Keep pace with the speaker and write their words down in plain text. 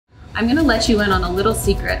I'm gonna let you in on a little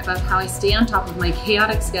secret about how I stay on top of my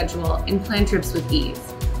chaotic schedule and plan trips with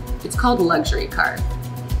ease. It's called Luxury Card.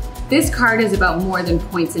 This card is about more than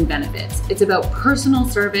points and benefits. It's about personal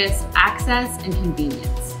service, access, and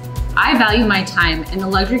convenience. I value my time, and the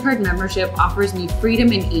Luxury Card membership offers me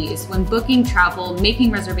freedom and ease when booking travel,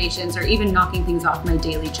 making reservations, or even knocking things off my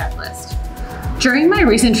daily checklist. During my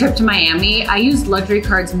recent trip to Miami, I used Luxury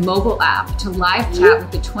Card's mobile app to live chat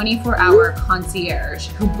with the 24-hour concierge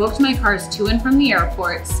who booked my cars to and from the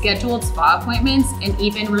airport, scheduled spa appointments, and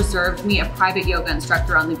even reserved me a private yoga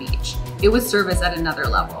instructor on the beach. It was service at another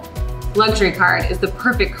level. Luxury Card is the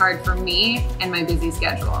perfect card for me and my busy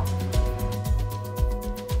schedule.